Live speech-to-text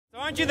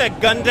Aren't you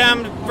that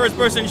Gundam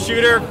first-person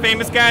shooter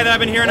famous guy that I've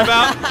been hearing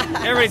about?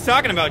 Everybody's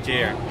talking about you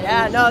here.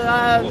 Yeah,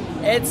 no,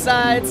 it's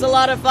a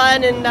lot of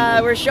fun,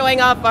 and we're showing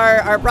off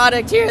our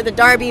product here, the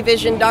Darby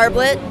Vision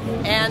Darblet.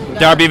 And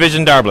Darby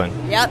Vision Darblin.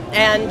 Yep,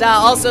 and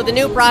also the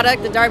new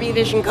product, the Darby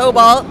Vision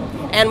Cobalt.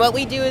 And what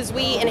we do is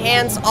we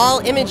enhance all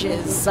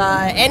images.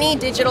 Any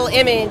digital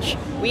image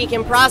we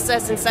can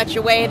process in such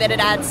a way that it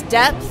adds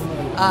depth,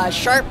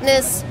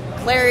 sharpness,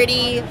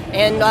 clarity,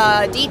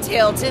 and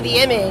detail to the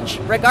image,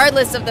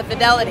 regardless of the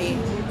fidelity.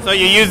 So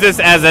you use this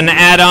as an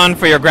add-on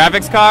for your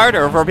graphics card,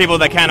 or for people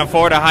that can't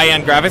afford a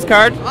high-end graphics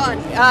card?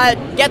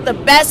 Get the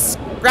best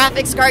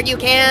graphics card you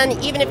can.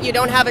 Even if you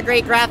don't have a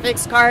great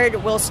graphics card,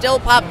 we'll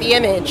still pop the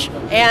image.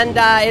 And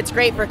it's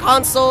great for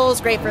consoles,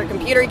 great for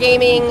computer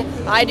gaming.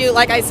 I do,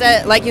 like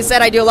you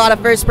said, I do a lot of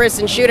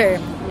first-person shooter.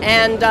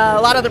 And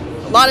a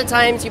lot of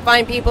times you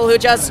find people who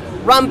just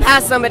run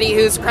past somebody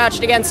who's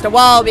crouched against a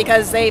wall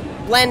because they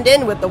blend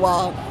in with the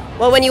wall.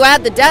 Well, when you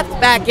add the depth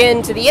back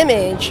into the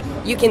image,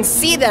 you can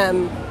see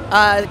them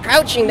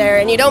crouching there,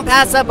 and you don't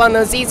pass up on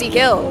those easy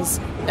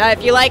kills.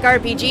 If you like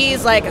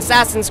RPGs like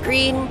Assassin's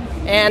Creed,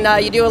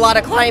 and you do a lot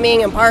of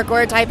climbing and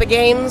parkour type of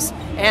games,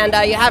 and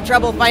you have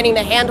trouble finding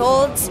the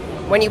handholds,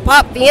 when you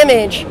pop the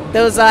image,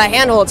 those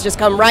handholds just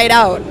come right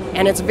out,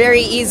 and it's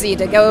very easy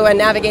to go and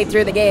navigate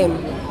through the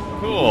game.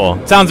 Cool.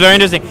 Sounds very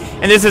interesting.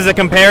 And this is a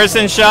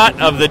comparison shot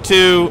of the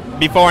two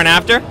before and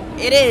after?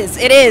 It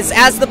is.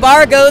 As the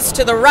bar goes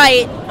to the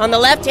right, on the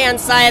left-hand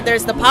side,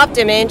 there's the popped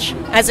image.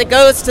 As it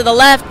goes to the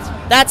left,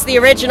 that's the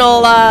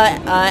original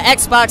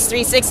Xbox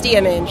 360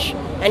 image.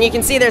 And you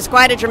can see there's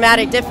quite a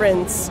dramatic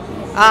difference.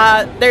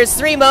 There's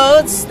 3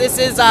 modes. This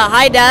is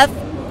high def.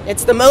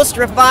 It's the most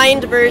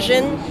refined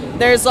version.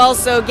 There's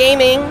also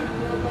gaming,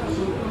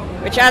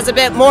 which has a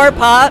bit more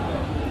pop.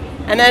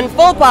 And then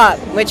full pop,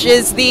 which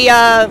is the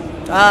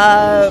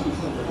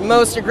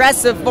most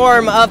aggressive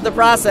form of the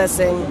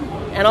processing.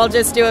 And I'll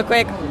just do a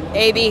quick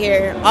A/B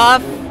here.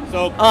 Off,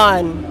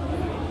 on.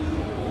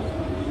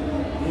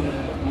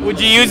 Would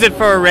you use it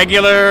for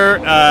regular,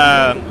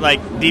 like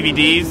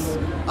DVDs?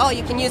 Oh,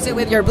 you can use it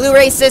with your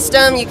Blu-ray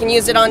system. You can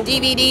use it on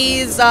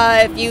DVDs.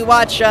 If you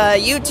watch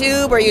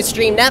YouTube or you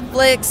stream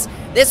Netflix.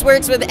 This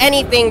works with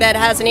anything that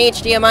has an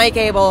HDMI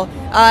cable.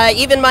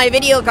 Even my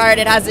video card,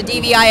 it has a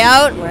DVI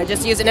out. I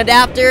just use an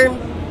adapter,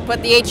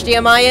 put the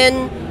HDMI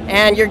in,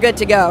 and you're good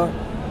to go.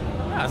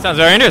 That sounds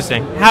very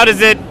interesting. How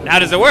does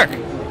it work?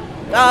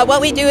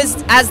 What we do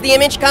is, as the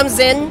image comes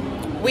in,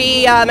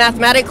 we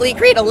mathematically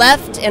create a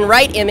left and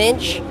right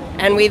image,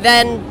 and we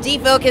then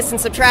defocus and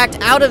subtract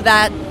out of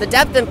that the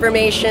depth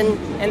information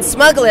and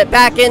smuggle it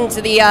back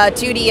into the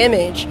 2D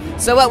image.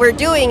 So what we're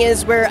doing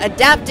is we're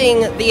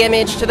adapting the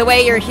image to the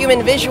way your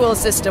human visual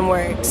system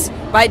works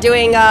by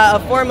doing a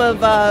form of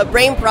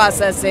brain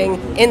processing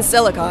in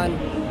silicon.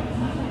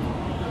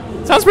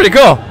 Sounds pretty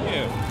cool.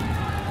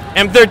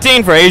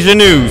 M13 for Asia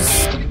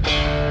News.